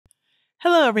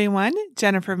Hello everyone,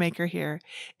 Jennifer Maker here.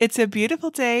 It's a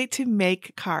beautiful day to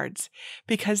make cards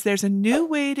because there's a new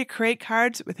way to create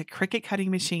cards with a Cricut cutting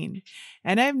machine.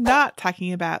 And I'm not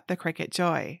talking about the Cricut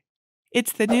Joy.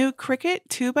 It's the new Cricut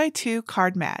 2x2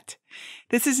 card mat.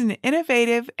 This is an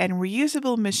innovative and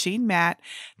reusable machine mat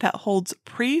that holds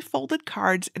pre-folded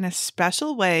cards in a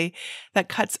special way that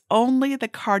cuts only the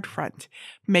card front,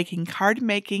 making card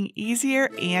making easier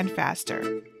and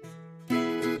faster.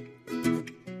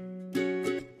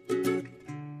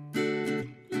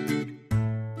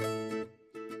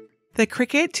 The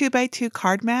Cricut 2x2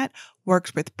 card mat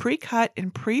works with pre-cut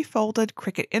and pre-folded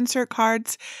Cricut Insert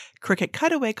Cards, Cricut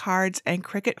Cutaway Cards, and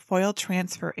Cricut Foil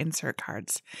Transfer Insert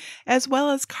Cards, as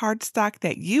well as cardstock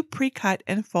that you pre-cut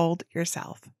and fold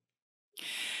yourself.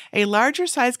 A larger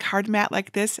size card mat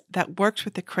like this that works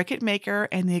with the Cricut Maker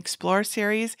and the Explorer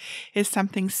series is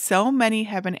something so many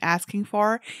have been asking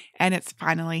for, and it's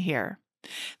finally here.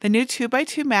 The new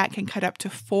 2x2 mat can cut up to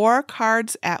 4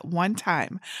 cards at one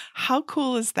time. How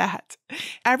cool is that?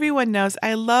 Everyone knows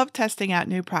I love testing out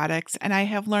new products, and I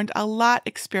have learned a lot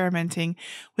experimenting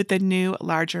with the new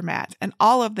larger mat and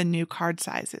all of the new card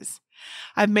sizes.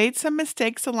 I've made some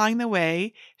mistakes along the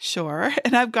way, sure,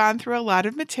 and I've gone through a lot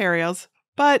of materials,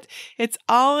 but it's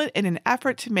all in an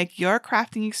effort to make your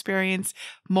crafting experience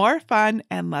more fun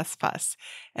and less fuss.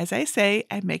 As I say,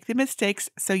 I make the mistakes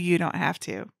so you don't have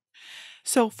to.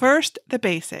 So first, the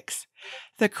basics.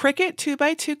 The Cricut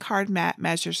 2x2 card mat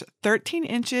measures 13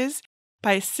 inches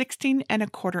by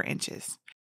 16¼ inches.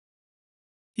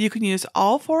 You can use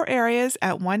all 4 areas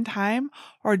at one time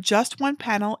or just one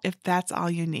panel if that's all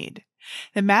you need.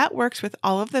 The mat works with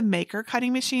all of the Maker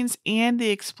cutting machines and the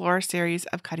Explorer series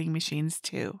of cutting machines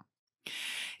too.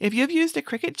 If you've used a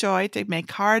Cricut Joy to make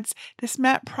cards, this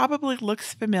mat probably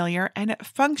looks familiar and it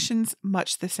functions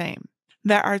much the same.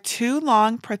 There are 2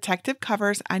 long protective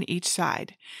covers on each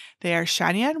side. They are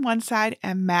shiny on one side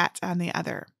and matte on the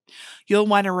other. You'll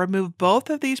want to remove both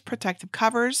of these protective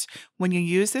covers when you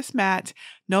use this mat,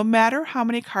 no matter how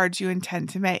many cards you intend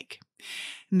to make.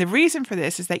 And the reason for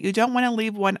this is that you don't want to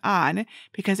leave one on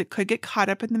because it could get caught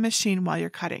up in the machine while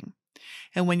you're cutting.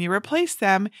 And when you replace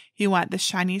them, you want the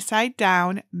shiny side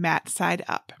down, matte side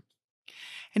up.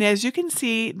 And as you can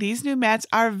see, these new mats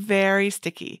are very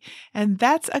sticky, and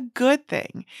that's a good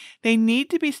thing. They need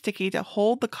to be sticky to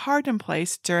hold the card in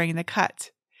place during the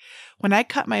cut. When I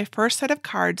cut my first set of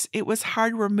cards, it was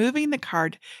hard removing the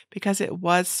card because it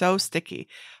was so sticky.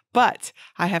 But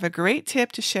I have a great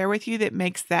tip to share with you that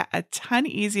makes that a ton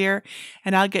easier,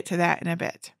 and I'll get to that in a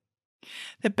bit.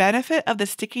 The benefit of the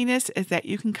stickiness is that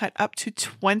you can cut up to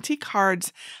 20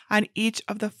 cards on each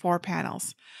of the 4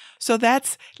 panels. So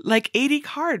that's like 80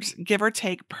 cards, give or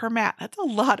take, per mat. That's a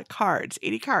lot of cards,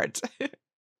 80 cards.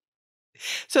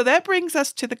 So that brings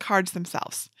us to the cards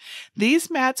themselves.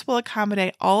 These mats will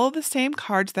accommodate all of the same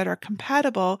cards that are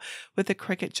compatible with the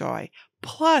Cricut Joy,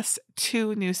 plus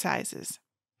 2 new sizes.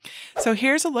 So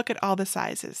here's a look at all the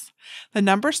sizes. The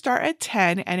numbers start at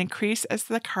 10 and increase as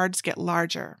the cards get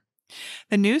larger.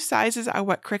 The new sizes are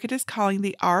what Cricut is calling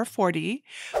the R40,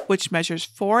 which measures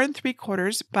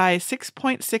 4¾ by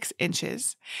 6.6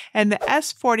 inches, and the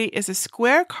S40 is a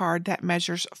square card that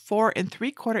measures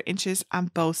 4¾ inches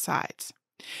on both sides.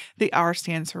 The R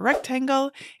stands for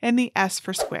rectangle and the S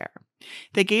for square.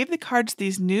 They gave the cards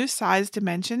these new size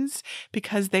dimensions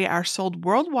because they are sold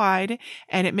worldwide,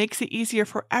 and it makes it easier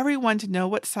for everyone to know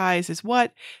what size is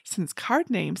what, since card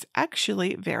names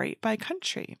actually vary by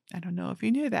country. I don't know if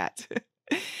you knew that.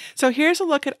 So here's a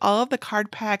look at all of the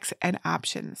card packs and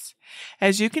options.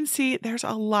 As you can see, there's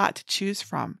a lot to choose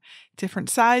from,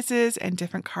 different sizes and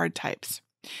different card types,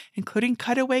 including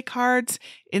cutaway cards,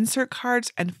 insert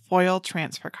cards, and foil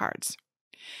transfer cards.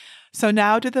 So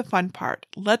now to the fun part.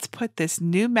 Let's put this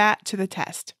new mat to the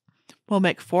test. We'll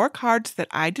make 4 cards that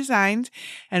I designed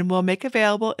and will make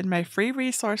available in my free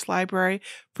resource library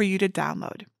for you to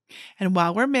download. And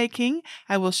while we're making,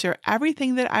 I will share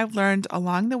everything that I've learned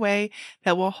along the way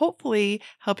that will hopefully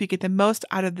help you get the most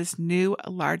out of this new,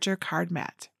 larger card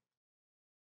mat.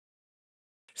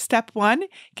 Step 1,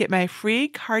 get my free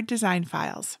card design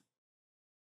files.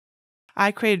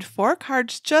 I created 4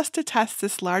 cards just to test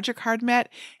this larger card mat,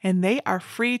 and they are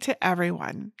free to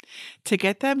everyone. To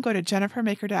get them, go to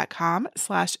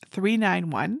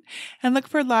jennifermaker.com/391 and look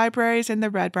for libraries in the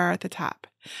red bar at the top.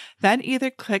 Then either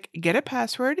click Get a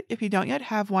Password if you don't yet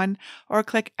have one, or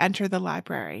click Enter the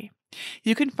library.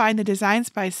 You can find the designs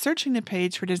by searching the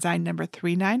page for design number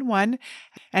 391,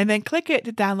 and then click it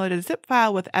to download a zip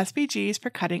file with SVGs for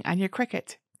cutting on your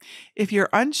Cricut. If you're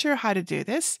unsure how to do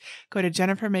this, go to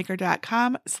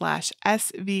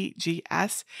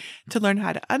jennifermaker.com/svgs to learn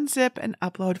how to unzip and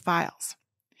upload files.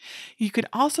 You can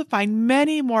also find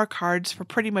many more cards for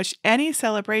pretty much any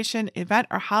celebration, event,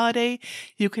 or holiday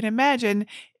you can imagine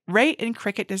right in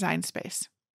Cricut Design Space.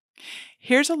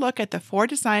 Here's a look at the 4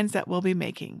 designs that we'll be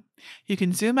making. You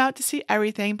can zoom out to see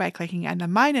everything by clicking on the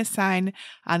minus sign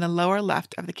on the lower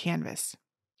left of the canvas.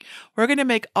 We're going to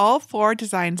make all 4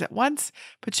 designs at once,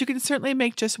 but you can certainly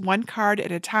make just one card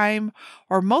at a time,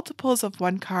 or multiples of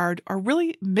one card, or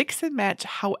really mix and match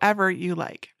however you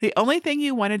like. The only thing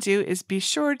you want to do is be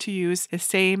sure to use the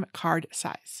same card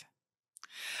size.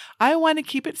 I want to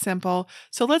keep it simple,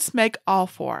 so let's make all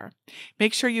 4.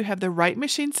 Make sure you have the right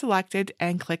machine selected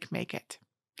and click Make It.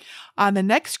 On the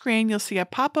next screen, you'll see a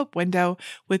pop-up window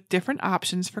with different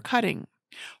options for cutting.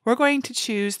 We're going to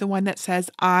choose the one that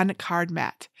says On Card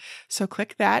Mat, so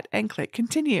click that and click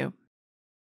Continue.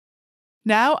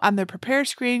 Now on the Prepare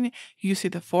screen, you see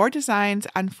the 4 designs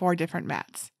on 4 different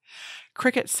mats.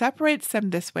 Cricut separates them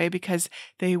this way because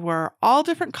they were all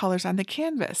different colors on the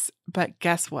canvas. But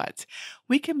guess what?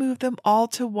 We can move them all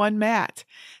to one mat.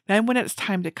 Then when it's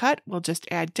time to cut, we'll just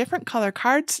add different color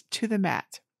cards to the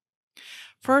mat.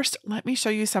 First, let me show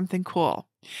you something cool.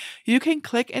 You can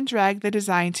click and drag the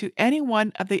design to any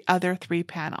one of the other 3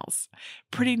 panels.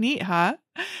 Pretty neat, huh?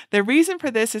 The reason for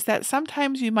this is that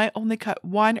sometimes you might only cut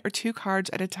 1 or 2 cards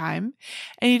at a time,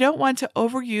 and you don't want to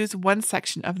overuse one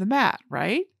section of the mat,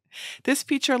 right? This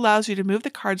feature allows you to move the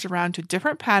cards around to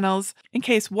different panels in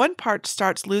case one part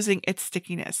starts losing its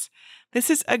stickiness. This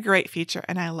is a great feature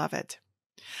and I love it.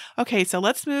 Okay, so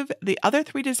let's move the other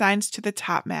 3 designs to the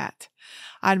top mat.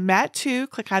 On mat 2,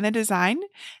 click on the design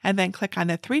and then click on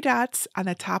the 3 dots on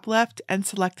the top left and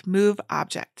select Move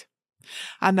Object.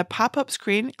 On the pop-up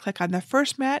screen, click on the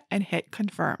first mat and hit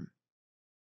Confirm.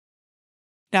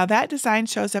 Now that design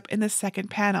shows up in the second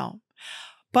panel.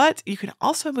 But you can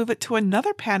also move it to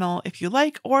another panel if you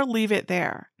like, or leave it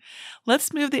there.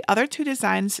 Let's move the other 2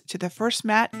 designs to the first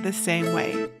mat the same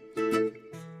way.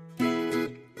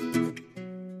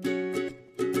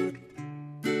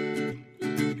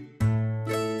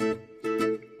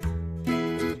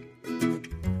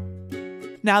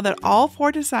 Now that all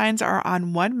 4 designs are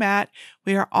on one mat,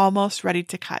 we are almost ready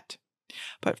to cut.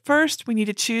 But first, we need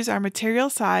to choose our material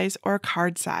size or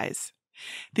card size.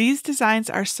 These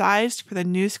designs are sized for the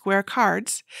new square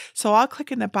cards, so I'll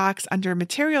click in the box under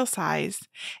Material Size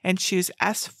and choose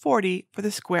S40 for the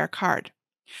square card.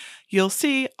 You'll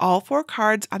see all 4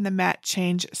 cards on the mat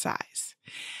change size.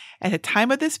 At the time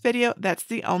of this video, that's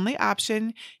the only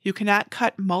option. You cannot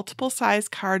cut multiple size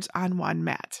cards on one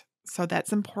mat, so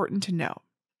that's important to know.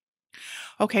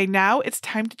 Okay, now it's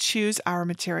time to choose our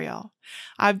material.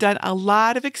 I've done a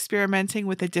lot of experimenting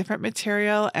with the different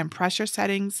material and pressure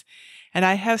settings, and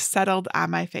I have settled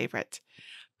on my favorite,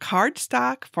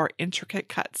 cardstock for intricate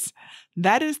cuts.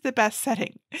 That is the best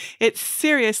setting. It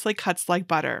seriously cuts like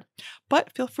butter.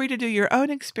 But feel free to do your own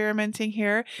experimenting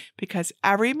here because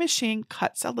every machine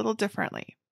cuts a little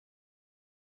differently.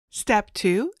 Step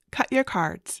 2, cut your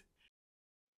cards.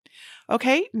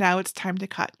 Okay, now it's time to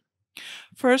cut.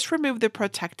 First, remove the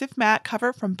protective mat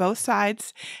cover from both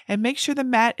sides and make sure the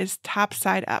mat is top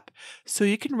side up so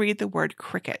you can read the word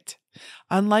Cricut.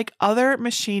 Unlike other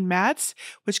machine mats,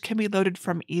 which can be loaded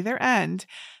from either end,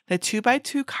 the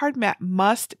 2x2 card mat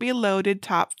must be loaded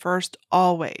top first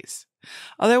always.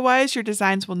 Otherwise, your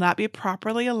designs will not be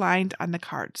properly aligned on the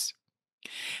cards.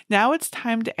 Now it's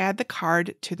time to add the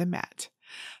card to the mat.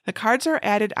 The cards are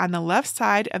added on the left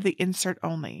side of the insert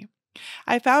only.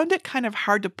 I found it kind of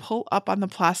hard to pull up on the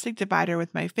plastic divider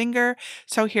with my finger,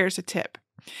 so here's a tip.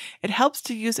 It helps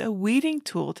to use a weeding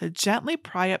tool to gently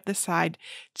pry up the side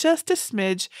just a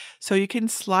smidge so you can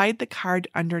slide the card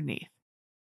underneath.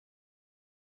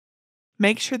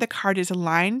 Make sure the card is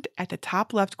aligned at the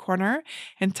top left corner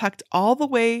and tucked all the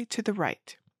way to the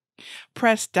right.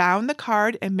 Press down the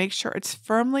card and make sure it's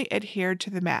firmly adhered to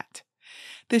the mat.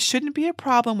 This shouldn't be a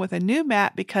problem with a new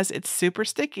mat because it's super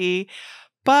sticky,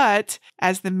 but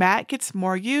as the mat gets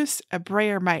more use, a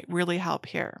brayer might really help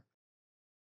here.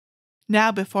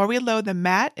 Now, before we load the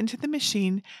mat into the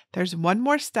machine, there's one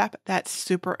more step that's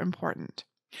super important.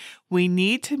 We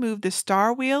need to move the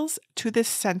star wheels to the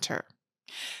center.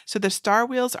 So the star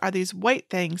wheels are these white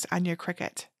things on your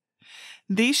Cricut.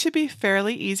 These should be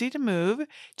fairly easy to move.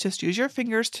 Just use your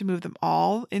fingers to move them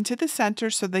all into the center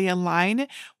so they align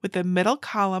with the middle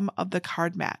column of the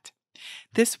card mat.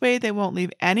 This way they won't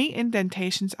leave any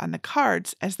indentations on the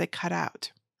cards as they cut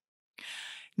out.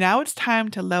 Now it's time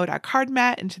to load our card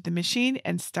mat into the machine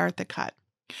and start the cut.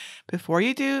 Before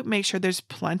you do, make sure there's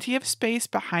plenty of space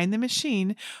behind the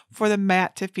machine for the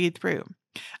mat to feed through.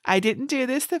 I didn't do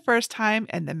this the first time,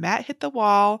 and the mat hit the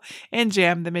wall and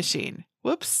jammed the machine.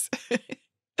 Whoops.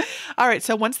 All right,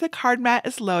 so once the card mat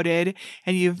is loaded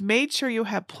and you've made sure you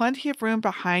have plenty of room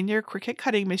behind your Cricut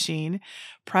cutting machine,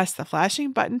 press the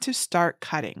flashing button to start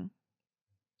cutting.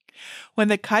 When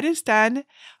the cut is done,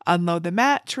 unload the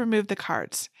mat to remove the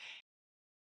cards.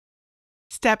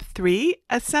 Step 3,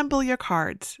 assemble your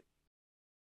cards.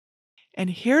 And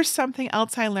here's something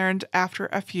else I learned after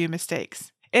a few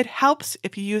mistakes. It helps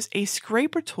if you use a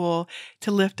scraper tool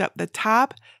to lift up the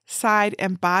top, side,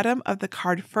 and bottom of the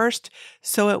card first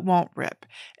so it won't rip,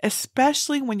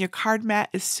 especially when your card mat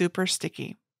is super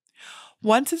sticky.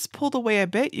 Once it's pulled away a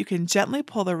bit, you can gently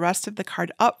pull the rest of the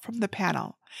card up from the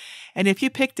panel. And if you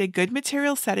picked a good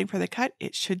material setting for the cut,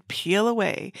 it should peel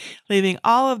away, leaving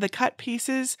all of the cut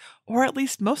pieces, or at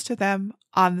least most of them,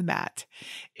 on the mat.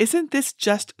 Isn't this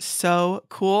just so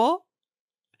cool?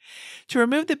 To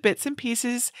remove the bits and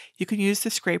pieces, you can use the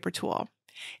scraper tool.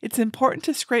 It's important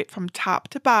to scrape from top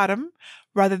to bottom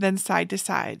rather than side to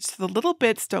side, so the little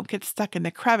bits don't get stuck in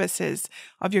the crevices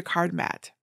of your card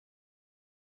mat.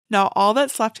 Now all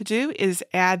that's left to do is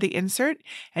add the insert,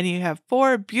 and you have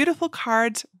 4 beautiful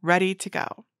cards ready to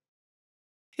go.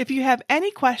 If you have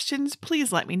any questions,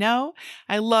 please let me know.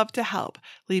 I love to help.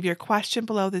 Leave your question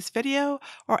below this video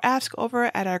or ask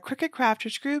over at our Cricut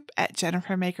Crafters group at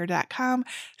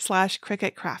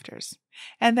jennifermaker.com/Cricut Crafters.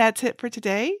 And that's it for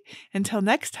today. Until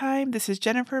next time, this is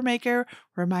Jennifer Maker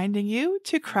reminding you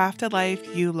to craft a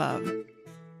life you love.